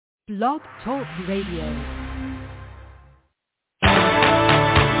Blog Talk Radio.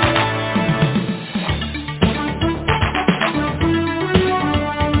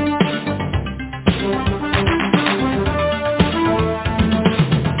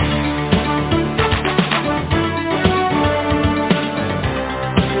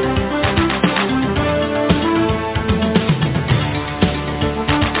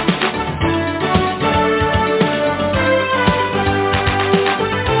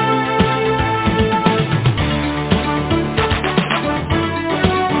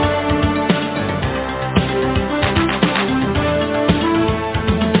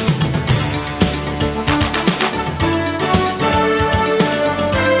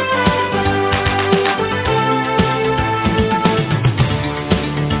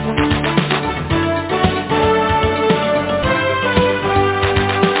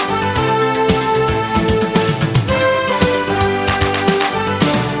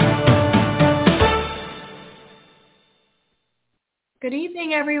 Good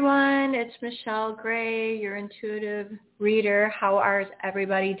evening, everyone. It's Michelle Gray, your intuitive reader. How is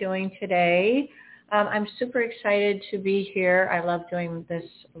everybody doing today? I'm super excited to be here. I love doing this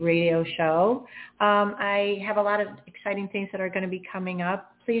radio show. I have a lot of exciting things that are going to be coming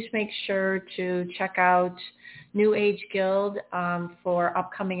up. Please make sure to check out New Age Guild for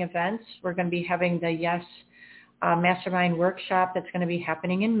upcoming events. We're going to be having the Yes Mastermind Workshop that's going to be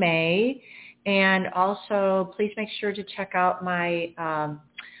happening in May. And also, please make sure to check out my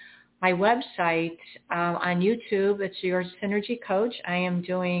my website on YouTube. It's Your Synergy Coach. I am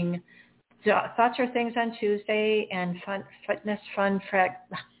doing Thoughts or Things on Tuesday and Fitness Friday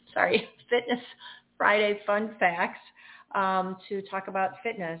Fun Facts to talk about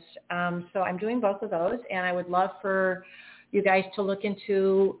fitness. So I'm doing both of those, and I would love for you guys to look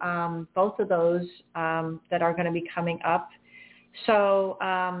into both of those that are going to be coming up. So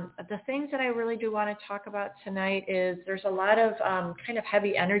the things that I really do want to talk about tonight is there's a lot of kind of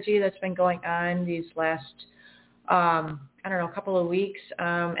heavy energy that's been going on these last, couple of weeks.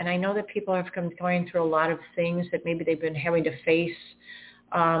 And I know that people have been going through a lot of things that maybe they've been having to face,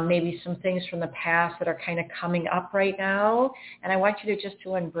 maybe some things from the past that are kind of coming up right now. And I want you to just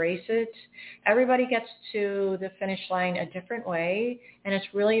to embrace it. Everybody gets to the finish line a different way. And it's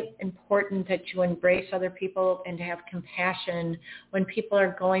really important that you embrace other people and to have compassion when people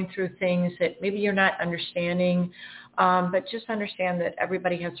are going through things that maybe you're not understanding. But just understand that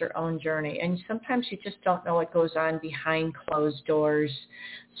everybody has their own journey. And sometimes you just don't know what goes on behind closed doors.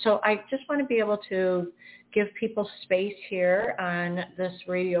 So I just want to be able to give people space here on this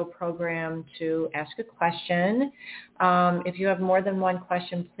radio program to ask a question. If you have more than one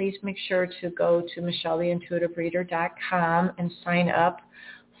question, please make sure to go to michelletheintuitivereader.com and sign up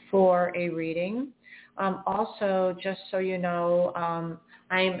for a reading. Also, just so you know,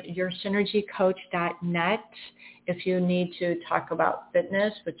 I'm yoursynergycoach.net. If you need to talk about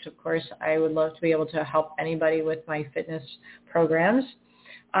fitness, which of course I would love to be able to help anybody with my fitness programs.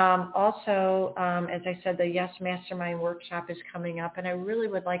 Also, as I said, the Yes Mastermind Workshop is coming up, and I really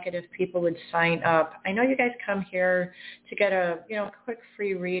would like it if people would sign up. I know you guys come here to get a quick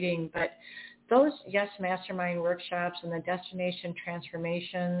free reading, but those Yes Mastermind Workshops and the destination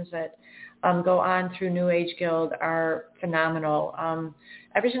transformations that go on through New Age Guild are phenomenal.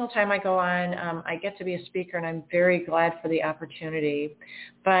 Every single time I go on, I get to be a speaker, and I'm very glad for the opportunity.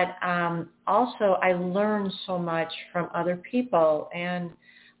 But also, I learn so much from other people, and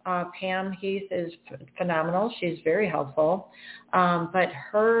Pam Heath is phenomenal. She's very helpful. But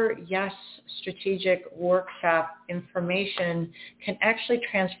her Yes Strategic Workshop information can actually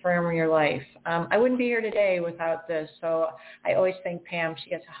transform your life. I wouldn't be here today without this. So I always thank Pam.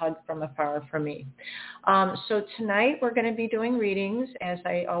 She gets a hug from afar from me. So tonight we're going to be doing readings, as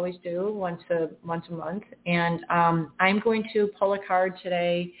I always do, once a month. And I'm going to pull a card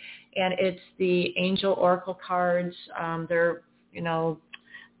today, and it's the Angel Oracle cards. They're,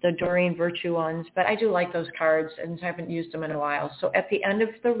 the Doreen Virtue ones, but I do like those cards and I haven't used them in a while. So at the end of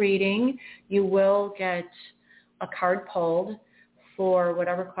the reading, you will get a card pulled for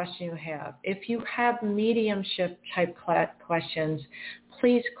whatever question you have. If you have mediumship type questions,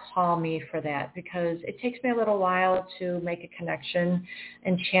 please call me for that, because it takes me a little while to make a connection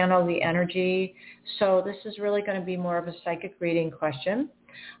and channel the energy. So this is really going to be more of a psychic reading question.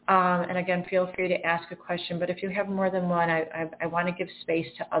 And again, feel free to ask a question. But if you have more than one, I want to give space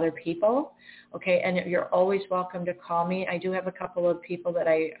to other people. Okay, and you're always welcome to call me. I do have a couple of people that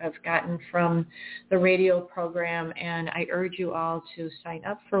I have gotten from the radio program, and I urge you all to sign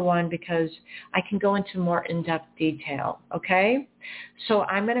up for one because I can go into more in-depth detail, okay? So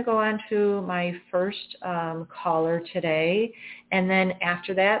I'm going to go on to my first caller today, and then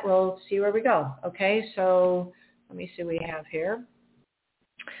after that, we'll see where we go, okay? So let me see what we have here.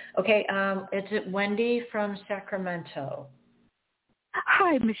 Okay, it's Wendy from Sacramento.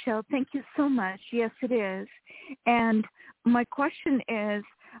 Hi, Michelle. Thank you so much. Yes, it is. And my question is,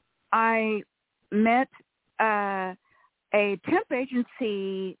 I met a temp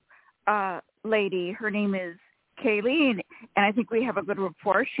agency lady. Her name is Kaylee, and I think we have a good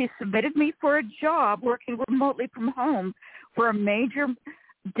rapport. She submitted me for a job working remotely from home for a major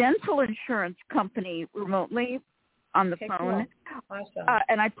dental insurance company remotely on the phone. Cool. Awesome.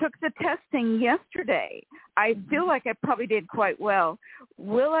 And I took the testing yesterday. I feel like I probably did quite well.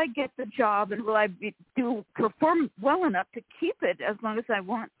 Will I get the job, and will I perform well enough to keep it as long as I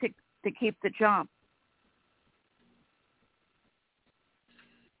want to keep the job?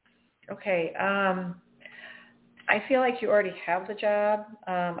 Okay. I feel like you already have the job.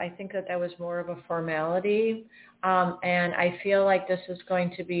 I think that was more of a formality. And I feel like this is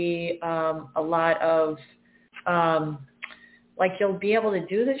going to be a lot of like you'll be able to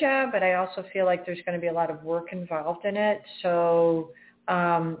do the job, but I also feel like there's going to be a lot of work involved in it. So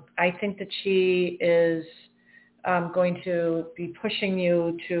I think that she is going to be pushing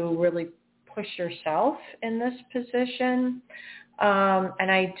you to really push yourself in this position.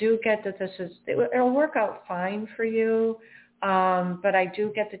 And I do get that it'll work out fine for you. But I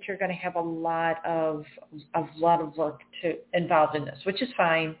do get that you're going to have a lot of work involved in this, which is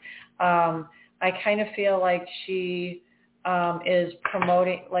fine. I kind of feel like she is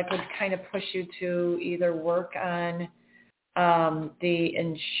promoting, like would kind of push you to either work on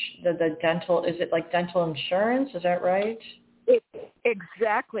the dental. Is it like dental insurance? Is that right?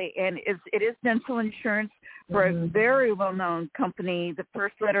 Exactly, and it is dental insurance for a very well-known company. The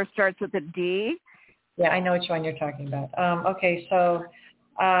first letter starts with a D. Yeah, I know which one you're talking about. Okay, so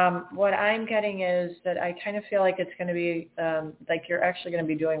what I'm getting is that I kind of feel like it's going to be like you're actually going to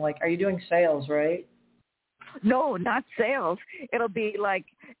be doing are you doing sales, right? No, not sales. It'll be like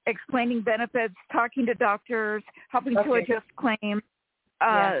explaining benefits, talking to doctors, helping to adjust claims.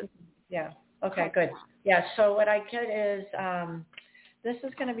 Yeah. Okay, good. Yeah, so what I get is this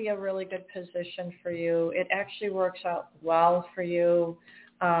is going to be a really good position for you. It actually works out well for you.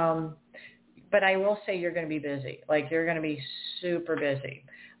 But I will say you're going to be busy. Like you're going to be super busy.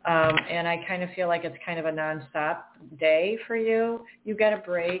 And I kind of feel like it's kind of a nonstop day for you. You get a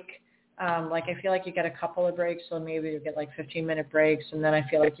break. I feel like you get a couple of breaks, so maybe you get 15-minute breaks, and then I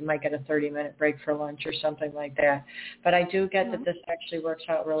feel like you might get a 30-minute break for lunch or something like that. But I do get that this actually works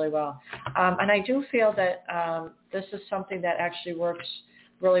out really well. And I do feel that this is something that actually works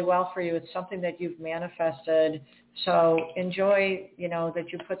really well for you. It's something that you've manifested. So enjoy, that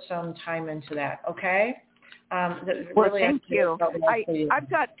you put some time into that, okay? Well, thank you. I've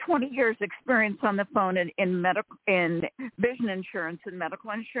got 20 years experience on the phone in vision insurance and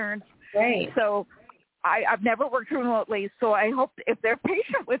medical insurance. Great. So I've never worked remotely. So I hope if they're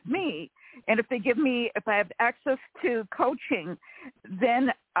patient with me and if I have access to coaching,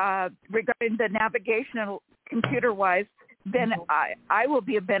 then regarding the navigational computer-wise, then I will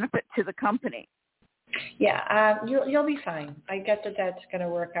be a benefit to the company. Yeah, you'll be fine. I get that that's going to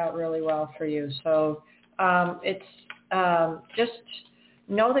work out really well for you. So it's just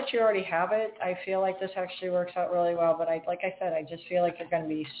know that you already have it. I feel like this actually works out really well. But like I said, I just feel like you're going to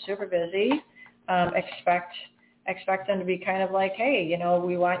be super busy. Expect them to be kind of like, hey,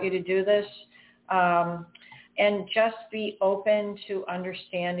 we want you to do this. And just be open to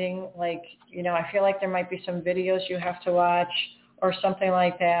understanding, I feel like there might be some videos you have to watch or something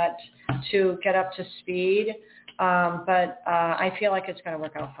like that to get up to speed. But I feel like it's going to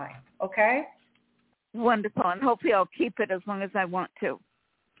work out fine. Okay? Wonderful. And hopefully I'll keep it as long as I want to.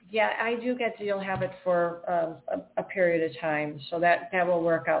 Yeah, I do get that you'll have it for a period of time. So that will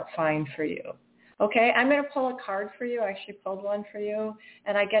work out fine for you. Okay? I'm going to pull a card for you. I actually pulled one for you.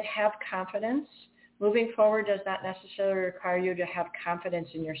 And I get have confidence. Moving forward does not necessarily require you to have confidence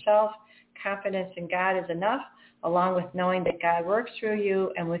in yourself. Confidence in God is enough, along with knowing that God works through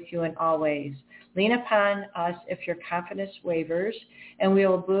you and with you in all ways. Lean upon us if your confidence wavers, and we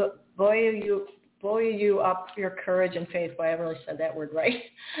will buoy you up your courage and faith. Boy, I really said that word right.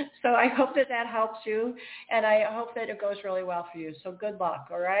 So I hope that helps you, and I hope that it goes really well for you. So good luck,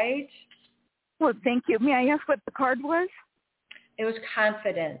 all right? Well, thank you. May I ask what the card was? It was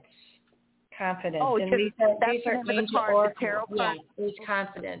confidence. Confidence. Oh, And just that's these the are name of the angel card, the oracle. tarot Yeah, card. it's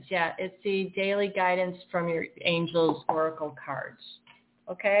confidence. Yeah, it's the daily guidance from your angels oracle cards.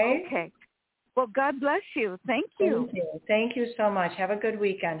 Okay? Okay. Well, God bless you. Thank you. Thank you. Thank you so much. Have a good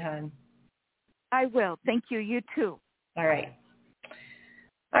weekend, hon. I will. Thank you. You too. All right.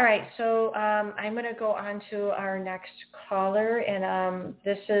 All right, so I'm going to go on to our next caller, and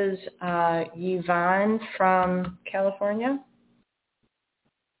this is Yvonne from California.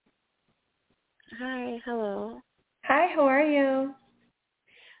 Hi, hello. Hi, how are you?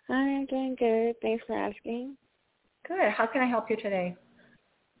 Hi, I'm doing good. Thanks for asking. Good. How can I help you today?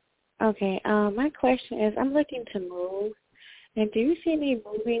 Okay, my question is, I'm looking to move, and do you see me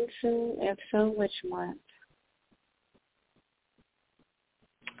moving soon? If so, which month?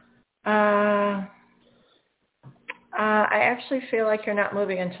 I actually feel like you're not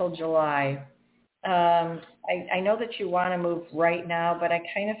moving until July. I know that you want to move right now, but I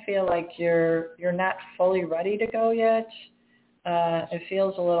kind of feel like you're not fully ready to go yet. It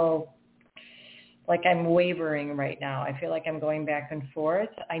feels a little like I'm wavering right now. I feel like I'm going back and forth.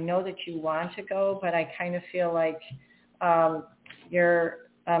 I know that you want to go, but I kind of feel like have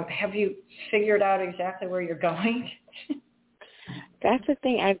you figured out exactly where you're going? That's the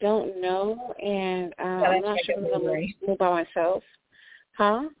thing. I don't know, and I'm not sure if I'm going to move by myself.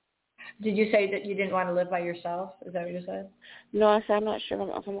 Huh? Did you say that you didn't want to live by yourself? Is that what you said? No, I said I'm not sure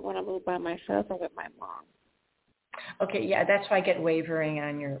if I'm going to move by myself or with my mom. Okay, yeah, that's why I get wavering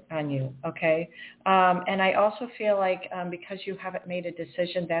on you. Okay, and I also feel like because you haven't made a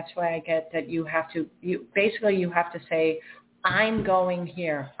decision, that's why I get that you have to say, I'm going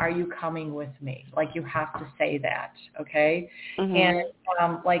here. Are you coming with me? Like you have to say that, okay? Mm-hmm.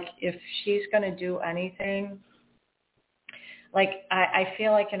 And like if she's going to do anything, like I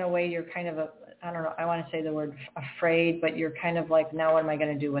feel like in a way you're kind of I don't know, I want to say the word afraid, but you're kind of like, now what am I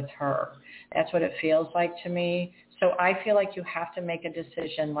going to do with her? That's what it feels like to me. So I feel like you have to make a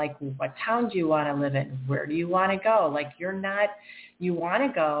decision, like what town do you want to live in? Where do you want to go? Like you want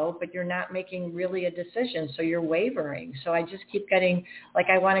to go, but you're not making really a decision. So you're wavering. So I just keep getting, like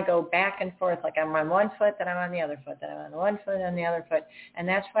I want to go back and forth, like I'm on one foot, then I'm on the other foot, then I'm on one foot, and the other foot. And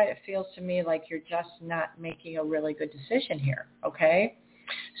that's why it feels to me like you're just not making a really good decision here, okay?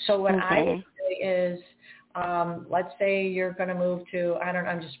 So what I would say is, let's say you're going to move to,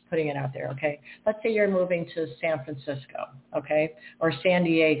 I'm just putting it out there, okay? Let's say you're moving to San Francisco, okay, or San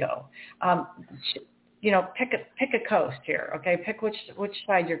Diego. Pick a coast here, okay? Pick which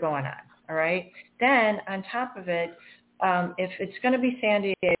side you're going on, all right? Then on top of it, if it's going to be San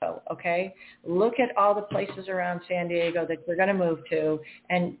Diego, okay, look at all the places around San Diego that you're going to move to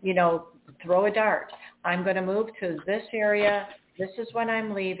and, throw a dart. I'm going to move to this area. This is when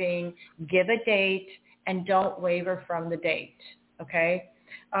I'm leaving. Give a date and don't waver from the date, okay?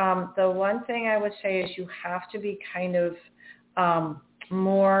 The one thing I would say is you have to be kind of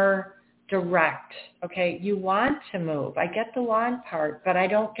more direct, okay? You want to move. I get the want part, but I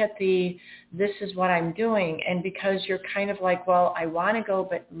don't get this is what I'm doing. And because you're kind of like, well, I want to go,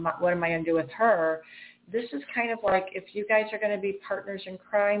 but what am I going to do with her? This is kind of like if you guys are going to be partners in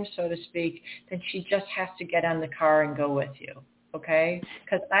crime, so to speak, then she just has to get on the car and go with you, okay?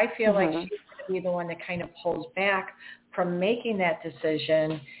 Because I feel like she's going to be the one that kind of pulls back from making that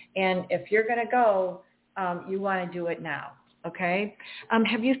decision. And if you're going to go, you want to do it now, okay?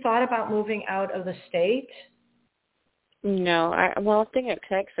 Have you thought about moving out of the state? No, I'm thinking of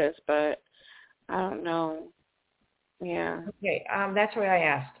Texas, but I don't know. Yeah. Okay, that's why I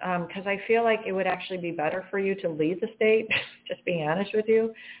asked, because I feel like it would actually be better for you to leave the state, just being honest with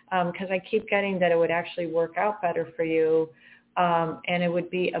you, because I keep getting that it would actually work out better for you, and it would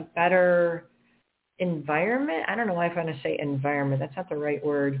be a better environment. I don't know why I want to say environment. That's not the right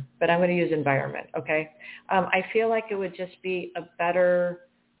word, but I'm going to use environment, okay? I feel like it would just be a better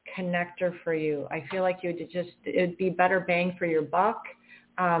connector for you. I feel like it would be better bang for your buck.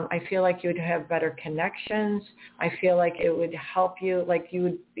 I feel like you would have better connections. I feel like it would help you, like you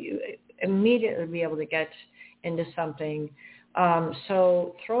would immediately be able to get into something.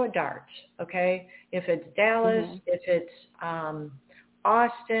 So throw a dart, okay? If it's Dallas, if it's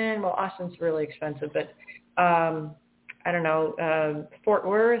Austin, well, Austin's really expensive, but I don't know, Fort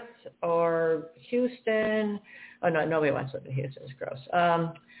Worth or Houston. Oh, no, nobody wants to live in Houston. It's gross.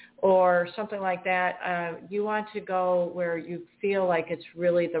 Or something like that. You want to go where you feel like it's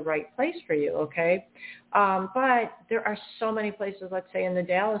really the right place for you, okay? But there are so many places, let's say in the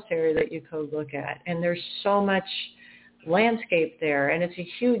Dallas area, that you could look at. And there's so much landscape there. And it's a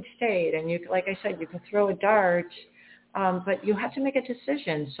huge state. And you, like I said, you can throw a dart, but you have to make a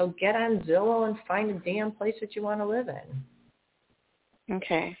decision. So get on Zillow and find a damn place that you want to live in.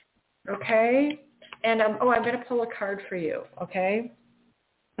 Okay. Okay? And, I'm going to pull a card for you, okay?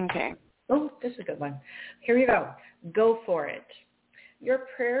 Okay. Oh, this is a good one. Here you go. Go for it. Your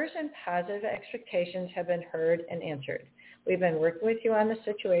prayers and positive expectations have been heard and answered. We've been working with you on the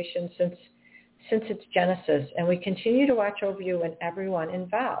situation since its genesis, and we continue to watch over you and everyone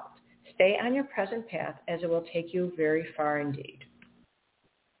involved. Stay on your present path, as it will take you very far indeed.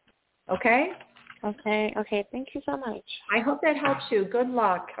 Okay? Okay. Okay. Thank you so much. I hope that helps you. Good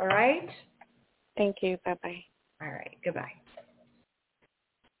luck, all right? Thank you. Bye-bye. All right. Goodbye.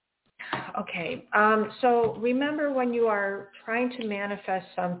 Okay. So remember, when you are trying to manifest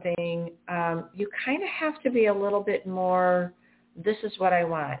something, you kind of have to be a little bit more, this is what I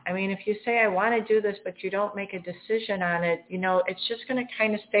want. I mean, if you say, I want to do this, but you don't make a decision on it, it's just going to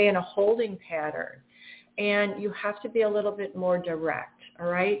kind of stay in a holding pattern. And you have to be a little bit more direct, all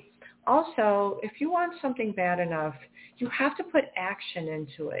right? Also, if you want something bad enough, you have to put action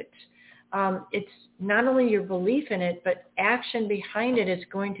into it. It's not only your belief in it, but action behind it is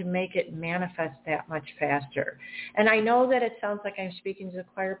going to make it manifest that much faster. And I know that it sounds like I'm speaking to the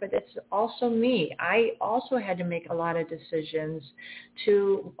choir, but it's also me. I also had to make a lot of decisions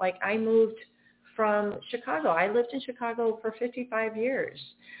to, I moved from Chicago. I lived in Chicago for 55 years.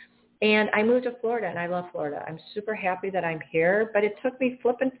 And I moved to Florida, and I love Florida. I'm super happy that I'm here, but it took me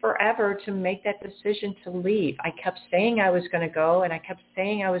flipping forever to make that decision to leave. I kept saying I was going to go, and I kept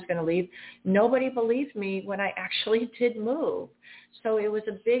saying I was going to leave. Nobody believed me when I actually did move. So it was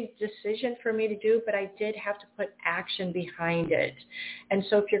a big decision for me to do, but I did have to put action behind it. And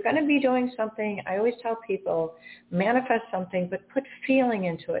so if you're going to be doing something, I always tell people, manifest something, but put feeling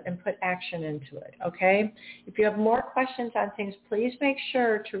into it and put action into it, okay? If you have more questions on things, please make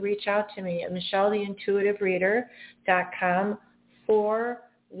sure to reach out to me at michelletheintuitivereader.com for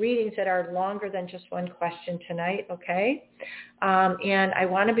readings that are longer than just one question tonight, okay? And I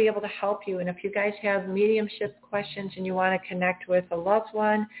want to be able to help you. And if you guys have mediumship questions and you want to connect with a loved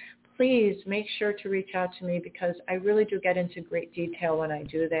one, please make sure to reach out to me, because I really do get into great detail when I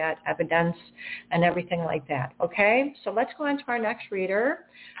do that, evidence and everything like that, okay? So let's go on to our next reader.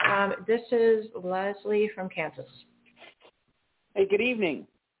 This is Leslie from Kansas. Hey, good evening.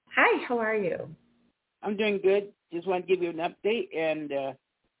 Hi, how are you? I'm doing good. Just want to give you an update, and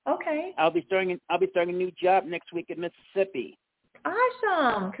okay. I'll be starting a new job next week in Mississippi.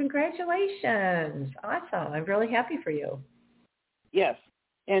 Awesome! Congratulations! Awesome! I'm really happy for you. Yes,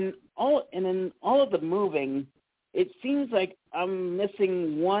 and in all of the moving, it seems like I'm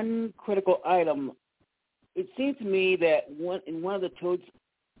missing one critical item. It seems to me that in one of the totes,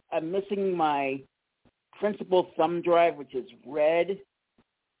 I'm missing my principal thumb drive, which is red.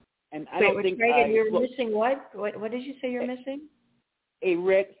 And I don't think you're missing what? What did you say you're missing? A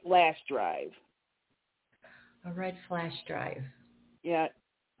red flash drive. A red flash drive. Yeah,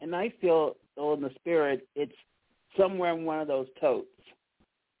 and I feel, though, in the spirit, it's somewhere in one of those totes.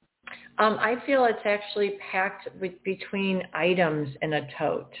 I feel it's actually packed between items in a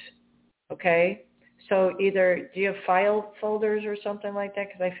tote. Okay? So either, do you have file folders or something like that?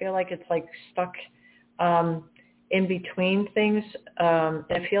 Because I feel like it's stuck in between things.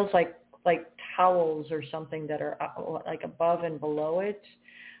 It feels like towels or something that are above and below it.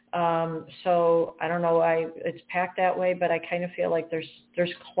 So I don't know why it's packed that way, but I kind of feel like there's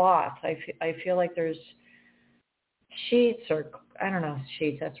cloth. I feel like there's sheets, or I don't know,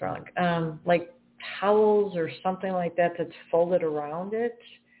 sheets, that's wrong. Like towels or something like that that's folded around it.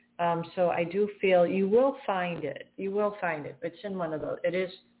 So I do feel you will find it. You will find it. It's in one of those. It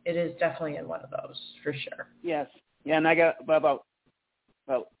is definitely in one of those for sure. Yes. Yeah, and I got about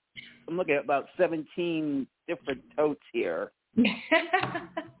I'm looking at about 17 different totes here. Do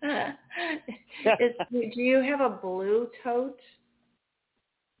you have a blue tote?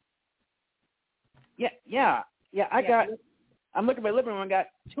 Yeah. I'm looking at my living room. I got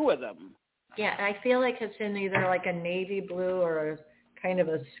two of them. Yeah, I feel like it's in either like a navy blue or a kind of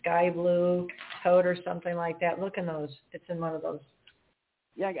a sky blue tote or something like that. Look in those. It's in one of those.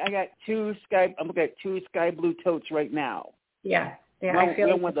 Yeah, I got I'm looking at two sky blue totes right now. Yeah. I feel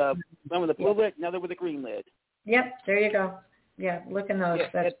one with a blue lid, another with a green lid. Yep, there you go. Yeah, look in those.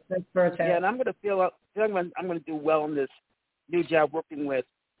 Yeah, that's where it's at. Yeah, and I'm going to I'm going to do well in this new job working with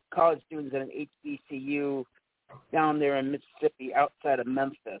college students at an HBCU down there in Mississippi, outside of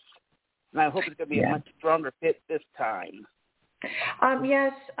Memphis. And I hope it's going to be a much stronger fit this time.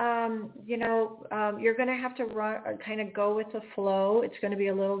 Yes, you're going to have to kind of go with the flow. It's going to be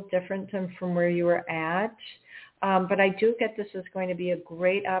a little different than from where you were at. But I do get this is going to be a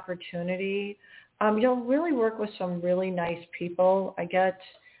great opportunity. You'll really work with some really nice people. I get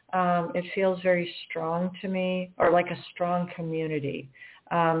It feels very strong to me, or like a strong community.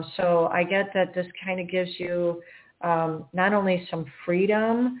 So I get that this kind of gives you not only some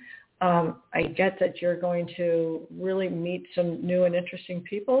freedom, I get that you're going to really meet some new and interesting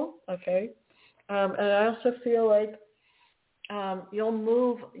people, okay? And I also feel like you'll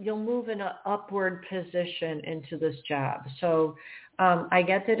move in an upward position into this job. So I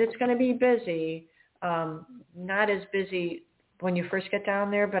get that it's going to be busy, not as busy when you first get down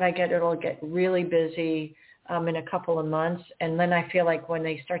there, but I get it'll get really busy in a couple of months. And then I feel like when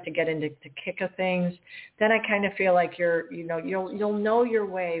they start to get into the kick of things, then I kind of feel like you'll know your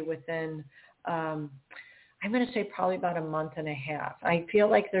way within, I'm going to say probably about a month and a half. I feel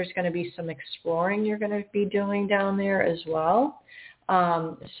like there's going to be some exploring you're going to be doing down there as well.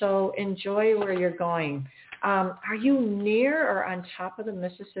 So enjoy where you're going. Are you near or on top of the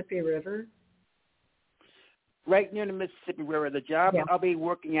Mississippi River? Right near the Mississippi River. The job I'll be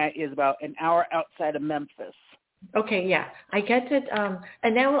working at is about an hour outside of Memphis. Okay, yeah. I get that,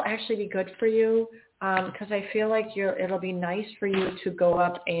 and that will actually be good for you because I feel like it'll be nice for you to go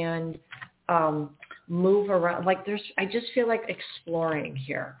up and move around. Like I just feel like exploring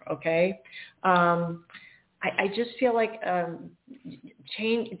here, okay? I just feel like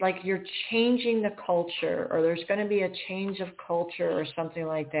you're changing the culture, or there's going to be a change of culture or something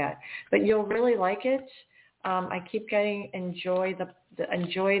like that. But you'll really like it. I keep getting enjoy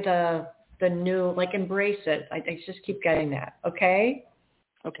the new, like embrace it. I just keep getting that. Okay.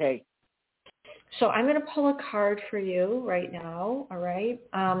 Okay. So I'm going to pull a card for you right now. All right.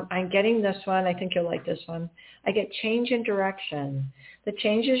 I'm getting this one. I think you'll like this one. I get change in direction. The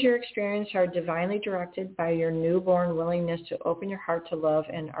changes you experience are divinely directed by your newborn willingness to open your heart to love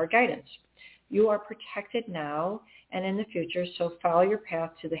and our guidance. You are protected now and in the future, so follow your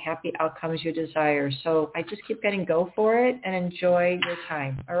path to the happy outcomes you desire. So I just keep getting go for it and enjoy your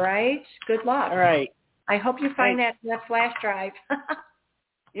time. All right? Good luck. All right. I hope you find that flash drive.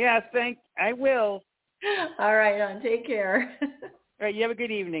 Yes, I will. All right, hon. Take care. All right, you have a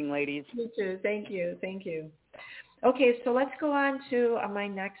good evening, ladies. You too. Thank you. Thank you. Okay, so let's go on to my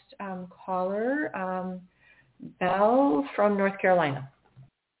next caller, Belle from North Carolina.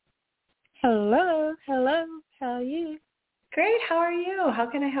 Hello. How are you? Great. How are you? How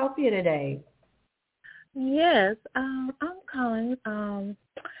can I help you today? Yes, I'm calling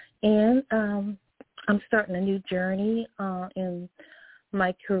and I'm starting a new journey in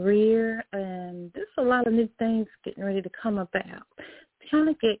my career, and there's a lot of new things getting ready to come about. Trying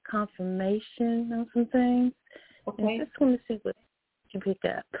to get confirmation on some things. Okay. And I just want to see what you can pick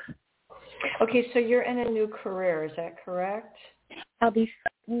up. Okay, so you're in a new career, is that correct? I'll be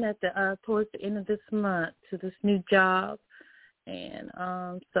starting at the towards the end of this month to this new job, and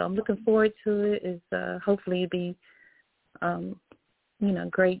so I'm looking forward to it. It's hopefully it'll be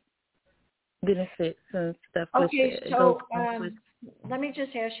great benefits and stuff. Okay, with it. so let me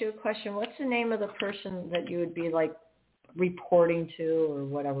just ask you a question. What's the name of the person that you would be like reporting to or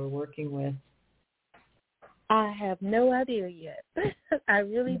whatever, working with? I have no idea yet. I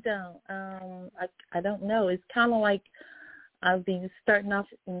really don't. I don't know. It's kind of like I'll be starting off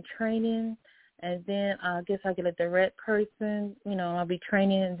in training, and then I guess I'll get a direct person. I'll be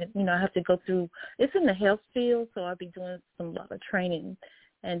training, and I have to go through. It's in the health field, so I'll be doing a lot of training,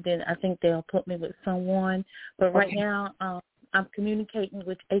 and then I think they'll put me with someone. But right now, I'm communicating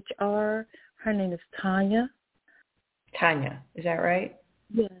with HR. Her name is Tanya. Tanya, is that right?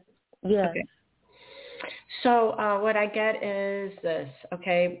 Yes. Yes. Okay. So what I get is this,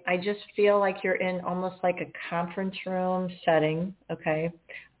 okay? I just feel like you're in almost like a conference room setting, okay?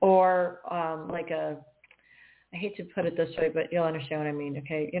 Or I hate to put it this way, but you'll understand what I mean,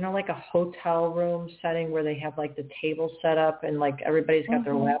 okay? Like a hotel room setting where they have like the table set up and like everybody's got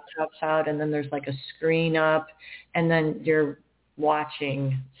their laptops out, and then there's like a screen up, and then you're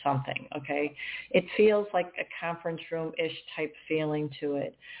watching something, okay? It feels like a conference room-ish type feeling to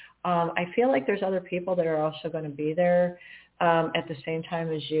it. I feel like there's other people that are also going to be there at the same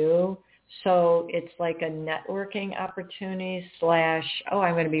time as you. So it's like a networking opportunity /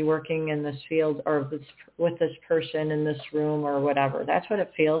 I'm going to be working in this field or with this person in this room or whatever. That's what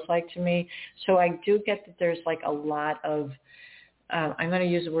it feels like to me. So I do get that there's like a lot of, I'm going to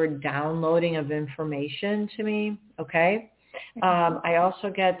use the word downloading of information to me, okay? I also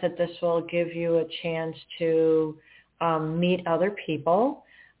get that this will give you a chance to meet other people.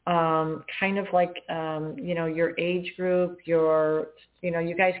 Kind of like, your age group,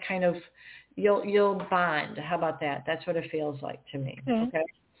 you guys kind of, you'll bond. How about that? That's what it feels like to me. Okay.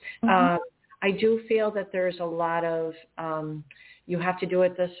 I do feel that there's a lot of, you have to do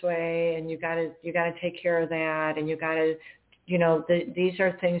it this way, and you gotta take care of that, and you gotta these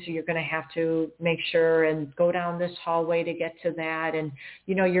are things that you're going to have to make sure and go down this hallway to get to that, and,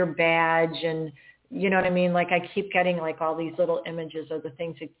 your badge, and, you know what I mean? Like, I keep getting like all these little images of the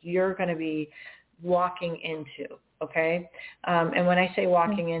things that you're going to be walking into. Okay. And when I say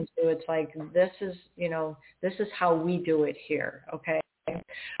walking into, it's like, this is how we do it here. Okay.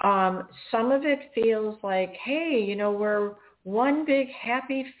 Some of it feels like, hey, we're one big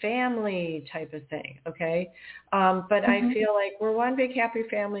happy family type of thing. Okay. But I feel like we're one big happy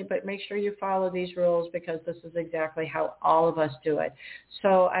family, but make sure you follow these rules because this is exactly how all of us do it.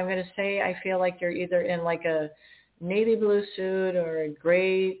 So I'm going to say, I feel like you're either in like a navy blue suit or a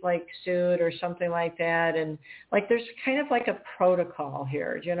gray like suit or something like that, and like there's kind of like a protocol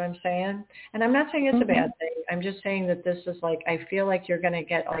here. Do you know what I'm saying? And I'm not saying it's a bad thing. I'm just saying that this is like, I feel like you're going to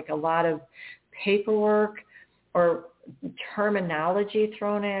get like a lot of paperwork or terminology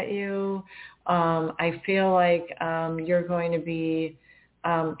thrown at you. I feel like you're going to be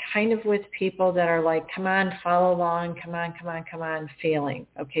kind of with people that are like, come on, follow along, come on, feeling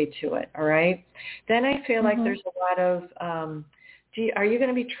okay to it. All right. Then I feel like there's a lot of, are you going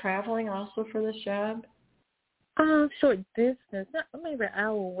to be traveling also for this job? Short distance, maybe an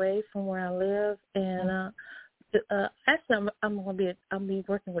hour away from where I live. And actually, I'll be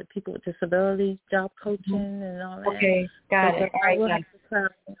working with people with disabilities, job coaching, and all that. Okay, got it. I will have to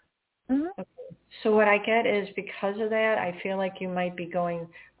travel. Okay. So what I get is, because of that, I feel like you might be going,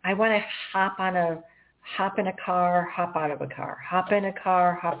 I want to hop in a car, hop out of a car, hop in a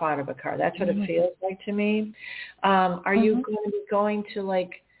car, hop out of a car. That's what it feels like to me. Are you going to be going to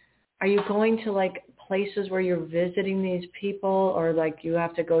like places where you're visiting these people, or like you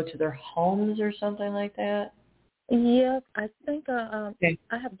have to go to their homes or something like that? Yes, I think I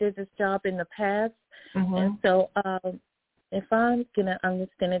have did this job in the past, and so if I'm going to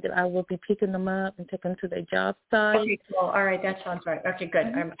understand it, that I will be picking them up and taking them to their job site. Okay, cool. All right, that sounds right. Okay, good.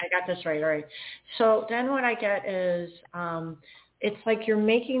 I got this right. All right. So then what I get is it's like you're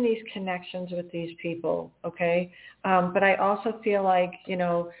making these connections with these people, okay? But I also feel like,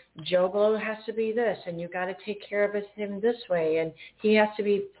 Joe Blow has to be this, and you got to take care of him this way, and he has to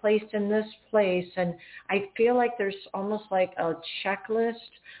be placed in this place. And I feel like there's almost like a checklist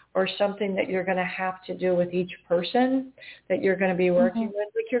or something that you're going to have to do with each person that you're going to be working with.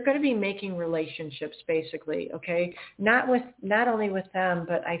 Like, you're going to be making relationships, basically, okay? Not only with them,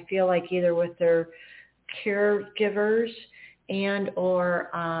 but I feel like either with their caregivers and or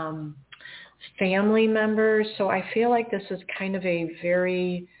family members. So I feel like this is kind of a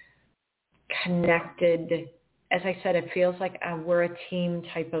very connected, as I said, it feels like we're a team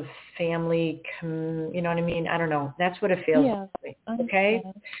type of family, you know what I mean? I don't know. That's what it feels like. Okay?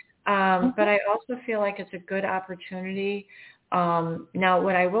 But I also feel like it's a good opportunity. Now,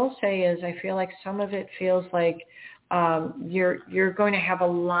 what I will say is I feel like some of it feels like you're going to have a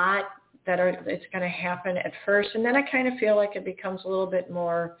lot it's going to happen at first, and then I kind of feel like it becomes a little bit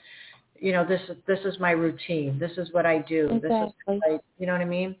more, this is my routine. This is what I do. Exactly. This is what you know what I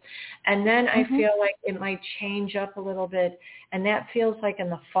mean? And then I feel like it might change up a little bit, and that feels like in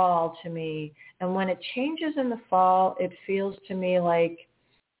the fall to me. And when it changes in the fall, it feels to me like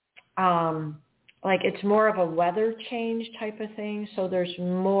it's more of a weather change type of thing. So there's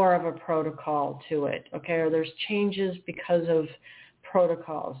more of a protocol to it, okay? Or there's changes because of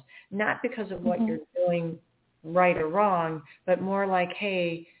protocols, not because of what you're doing right or wrong, but more like,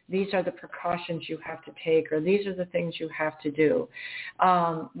 hey, these are the precautions you have to take, or these are the things you have to do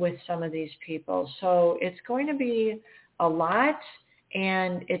with some of these people. So it's going to be a lot,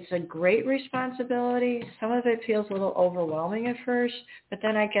 and it's a great responsibility. Some of it feels a little overwhelming at first, but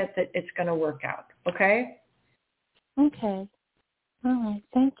then I get that it's going to work out. Okay? Okay. All right.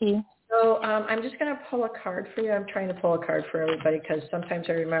 Thank you. So I'm just going to pull a card for you. I'm trying to pull a card for everybody because sometimes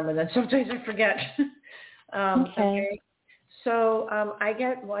I remember, then sometimes I forget. Okay. So I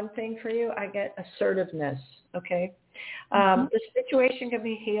get one thing for you. I get assertiveness. Okay. The situation can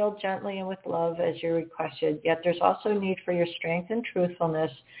be healed gently and with love as you requested, yet there's also need for your strength and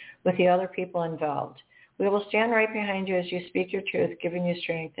truthfulness with the other people involved. We will stand right behind you as you speak your truth, giving you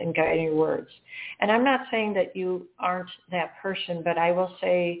strength and guiding your words. And I'm not saying that you aren't that person, but I will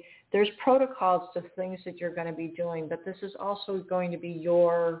say there's protocols to things that you're going to be doing, but this is also going to be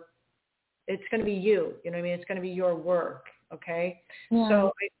it's going to be you. You know what I mean? It's going to be your work. Okay. Yeah. So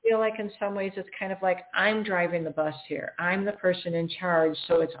I feel like in some ways it's kind of like I'm driving the bus here. I'm the person in charge.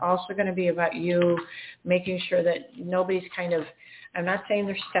 So it's also going to be about you making sure that nobody's I'm not saying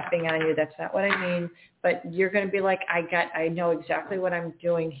they're stepping on you. That's not what I mean. But you're going to be like, I know exactly what I'm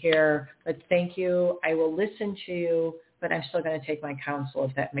doing here, but thank you. I will listen to you, but I'm still going to take my counsel,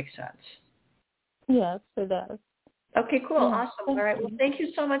 if that makes sense. Yes, it does. Okay, cool. Awesome. All right. Well, thank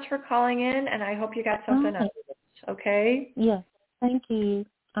you so much for calling in, and I hope you got something out of this. Okay? Yes. Thank you.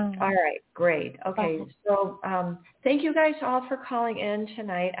 All right. Great. Okay. So thank you guys all for calling in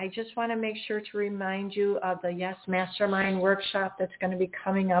tonight. I just want to make sure to remind you of the Yes Mastermind workshop that's going to be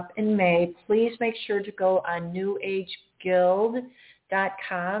coming up in May. Please make sure to go on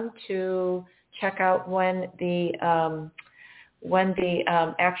newageguild.com to check out when the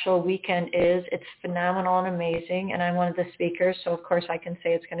actual weekend is. It's phenomenal and amazing, and I'm one of the speakers, so of course I can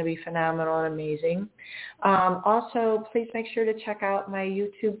say it's going to be phenomenal and amazing. Also, please make sure to check out my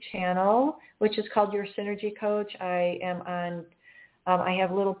YouTube channel, which is called Your Synergy Coach. I am on, I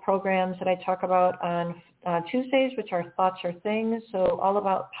have little programs that I talk about on Tuesdays, which are Thoughts Are Things, so all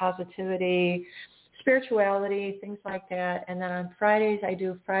about positivity, spirituality, things like that. And then on Fridays, I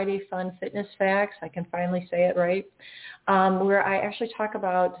do Friday Fun Fitness Facts. I can finally say it right, where I actually talk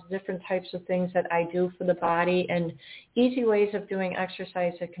about different types of things that I do for the body and easy ways of doing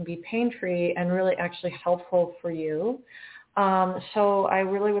exercise that can be pain-free and really actually helpful for you. So I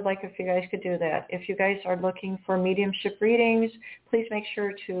really would like if you guys could do that. If you guys are looking for mediumship readings, please make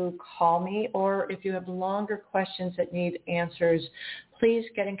sure to call me, or if you have longer questions that need answers, please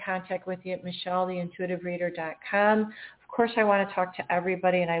get in contact with me at michelletheintuitivereader.com. Of course, I want to talk to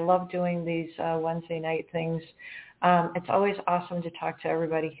everybody, and I love doing these Wednesday night things. It's always awesome to talk to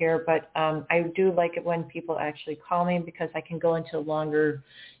everybody here, but I do like it when people actually call me because I can go into longer,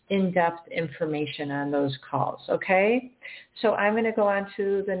 in-depth information on those calls, okay? So I'm going to go on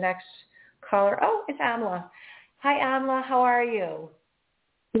to the next caller. Oh, it's Amla. Hi, Amla. How are you?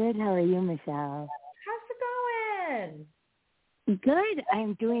 Good. How are you, Michelle? How's it going? Good.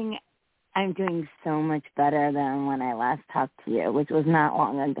 I'm doing so much better than when I last talked to you, which was not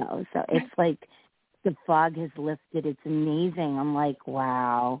long ago. So it's like the fog has lifted. It's amazing. I'm like,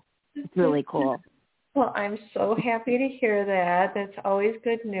 wow. It's really cool. Well, I'm so happy to hear that. That's always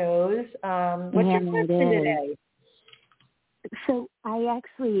good news. What's your question today? So I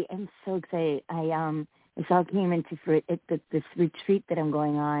actually am so excited. Michelle came into this retreat that I'm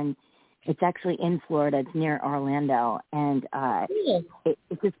going on. It's actually in Florida. It's near Orlando, and it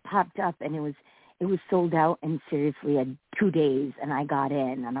just popped up, and it was sold out. And seriously, in 2 days, and I got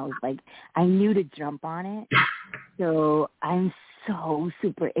in, and I was like, I knew to jump on it. So I'm so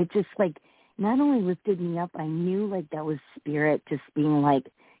super. It just like not only lifted me up, I knew like that was spirit just being like,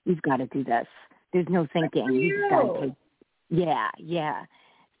 you've got to do this. There's no thinking. You just got to take. Yeah.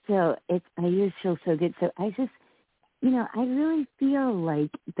 So I just feel so good. So I just. I really feel like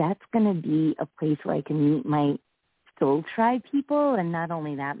that's going to be a place where I can meet my soul tribe people, and not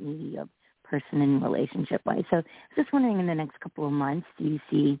only that, maybe a person in relationship-wise. So I was just wondering, in the next couple of months, do you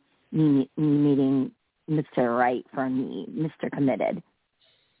see me meeting Mr. Right for me, Mr. Committed,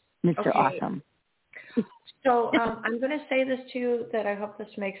 Mr. Awesome? So I'm going to say this to you that I hope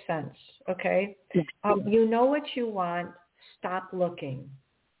this makes sense, okay? Yeah. You know what you want. Stop looking.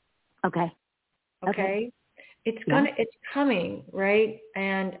 Okay. It's coming, right?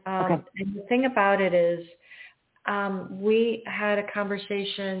 And and the thing about it is, we had a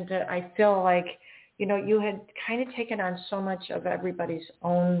conversation that I feel like, you had kind of taken on so much of everybody's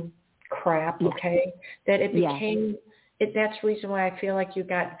own crap, okay, that it became. That's the reason why I feel like you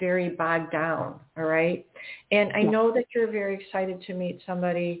got very bogged down, all right? And I know that you're very excited to meet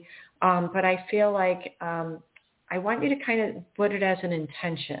somebody, but I feel like I want you to kind of put it as an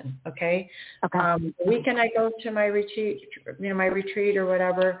intention, okay? The weekend I go to my retreat, my retreat or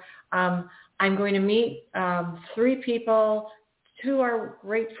whatever, I'm going to meet 3 people. 2 are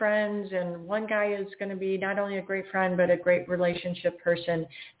great friends, and 1 guy is going to be not only a great friend but a great relationship person,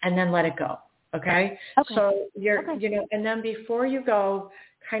 and then let it go, okay? So and then before you go,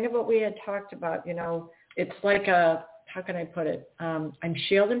 kind of what we had talked about, it's like how can I put it? I'm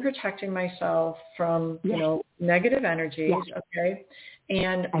shielding and protecting myself from, negative energies, okay?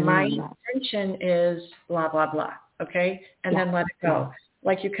 And my intention is blah, blah, blah, okay? And then let it go.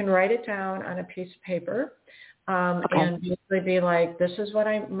 Like you can write it down on a piece of paper and basically be like, this is what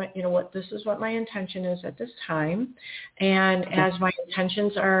this is what my intention is at this time. And as my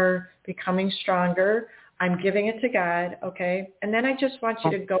intentions are becoming stronger, I'm giving it to God, okay? And then I just want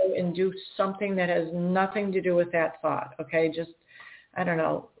you to go and do something that has nothing to do with that thought, okay? Just, I don't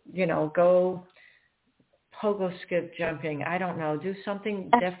know, go pogo skip jumping. I don't know. Do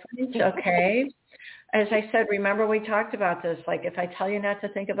something different, okay? As I said, remember we talked about this. Like if I tell you not to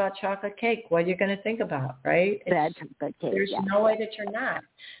think about chocolate cake, what are you going to think about, right? There's no way that you're not.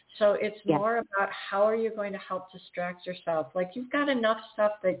 So it's more about how are you going to help distract yourself. Like you've got enough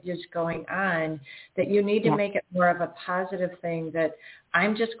stuff that is going on that you need to make it more of a positive thing that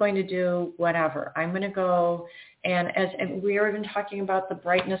I'm just going to do whatever. I'm going to go And we are even talking about the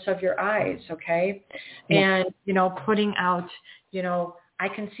brightness of your eyes, okay? Yeah. And, putting out, I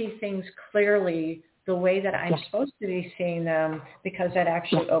can see things clearly the way that I'm supposed to be seeing them because that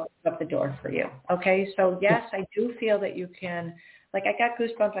actually opens up the door for you, okay? So, yes, I do feel that you can, like I got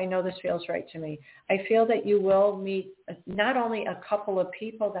goosebumps. I know this feels right to me. I feel that you will meet not only a couple of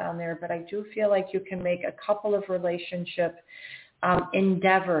people down there, but I do feel like you can make a couple of relationship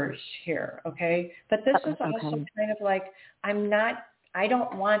endeavors here, okay? But this is also kind of like, I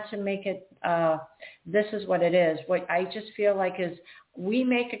don't want to make it, this is what it is. What I just feel like is we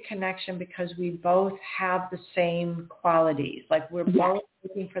make a connection because we both have the same qualities. Like we're both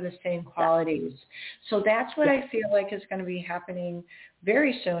looking for the same qualities. So that's what I feel like is going to be happening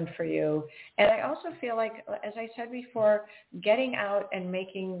very soon for you. And I also feel like, as I said before, getting out and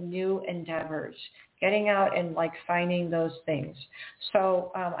making new endeavors, getting out and like finding those things.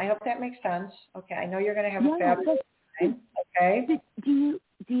 So I hope that makes sense. Okay. I know you're going to have a fabulous time. Okay. Do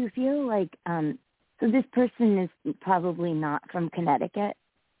you feel like, so this person is probably not from Connecticut?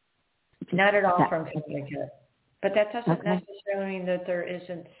 Not at all from Connecticut. But that doesn't necessarily mean that there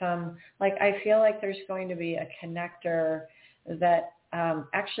isn't some, like I feel like there's going to be a connector that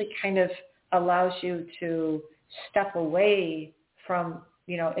actually kind of allows you to step away from,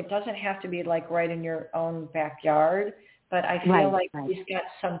 it doesn't have to be like right in your own backyard, but I feel like he's got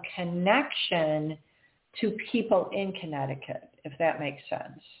some connection to people in Connecticut, if that makes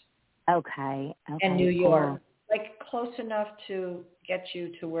sense. Okay. And New York, like close enough to get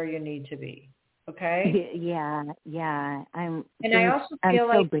you to where you need to be. Okay. Yeah. I also feel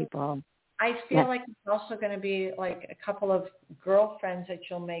so grateful. I feel like it's also going to be like a couple of girlfriends that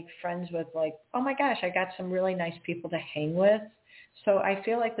you'll make friends with. Like, oh my gosh, I got some really nice people to hang with. So I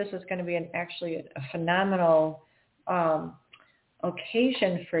feel like this is going to be actually a phenomenal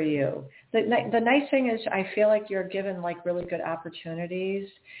occasion for you. The nice thing is I feel like you're given like really good opportunities.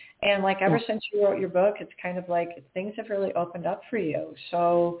 And like ever since you wrote your book, it's kind of like things have really opened up for you.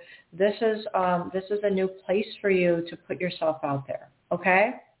 So this is a new place for you to put yourself out there.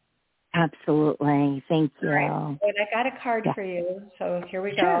 Okay? Absolutely. Thank you. All right. And I got a card for you. So here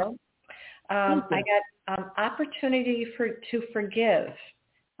we go. I got opportunity to forgive.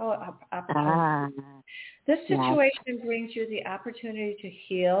 Opportunity. This situation brings you the opportunity to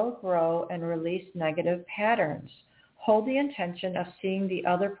heal, grow, and release negative patterns. Hold the intention of seeing the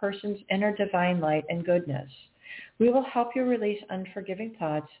other person's inner divine light and goodness. We will help you release unforgiving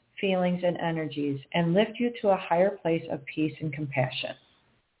thoughts, feelings, and energies, and lift you to a higher place of peace and compassion.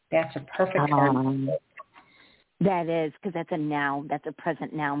 That's a perfect card. That is, because that's a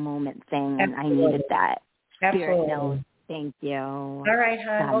present now moment thing, and I needed that. Absolutely. Knows. Thank you. All right,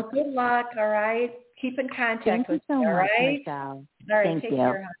 hon. Well, good luck, all right? Keep in contact with me, all right? Michelle. All right, Thank take you.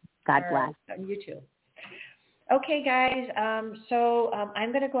 care, hon. God all bless. Right. You too. Okay, guys, so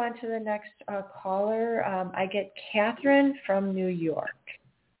I'm going to go on to the next caller. I get Catherine from New York.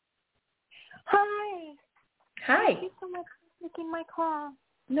 Hi. Hi. Thank you so much for taking my call.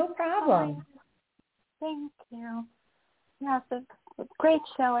 No problem. Hi. Thank you. Yeah, it's a great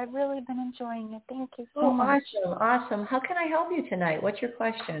show. I've really been enjoying it. Thank you so much. Awesome. How can I help you tonight? What's your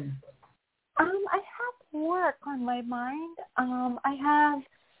question? I have work on my mind. I have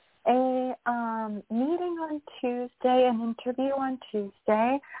a meeting on Tuesday, an interview on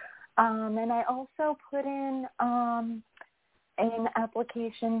Tuesday, and I also put in an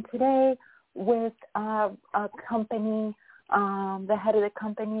application today with a company. The head of the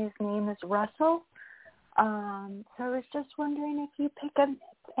company's name is Russell. So I was just wondering if you pick up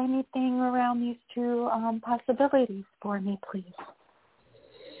anything around these two possibilities for me, please.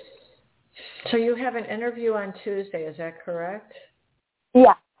 So you have an interview on Tuesday, is that correct?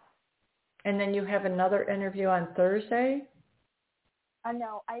 Yeah. And then you have another interview on Thursday?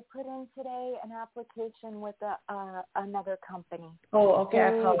 No, I put in today an application with another company. Oh, okay. I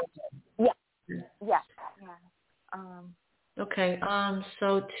apologize. Yeah. Okay.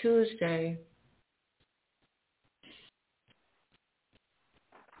 So Tuesday.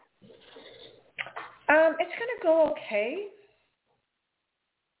 It's going to go okay.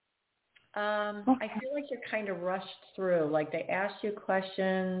 I feel like you're kind of rushed through. Like they asked you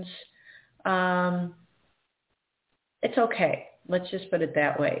questions. It's okay. Let's just put it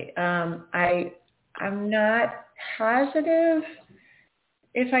that way. I'm not positive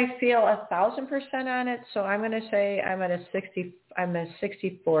if I feel 1,000% on it. So I'm going to say I'm at a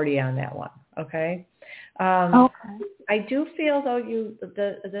 60-40 on that one. Okay. I do feel though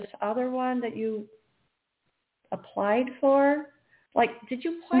this other one that you applied for, like, did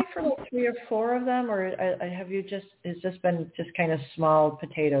you apply for like 3 or 4 of them, or have you has this been just kind of small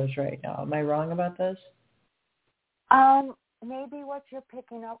potatoes right now? Am I wrong about this? Maybe what you're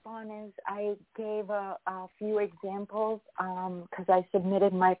picking up on is I gave a few examples because I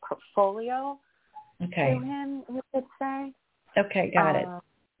submitted my portfolio to him, you could say. Okay, got it.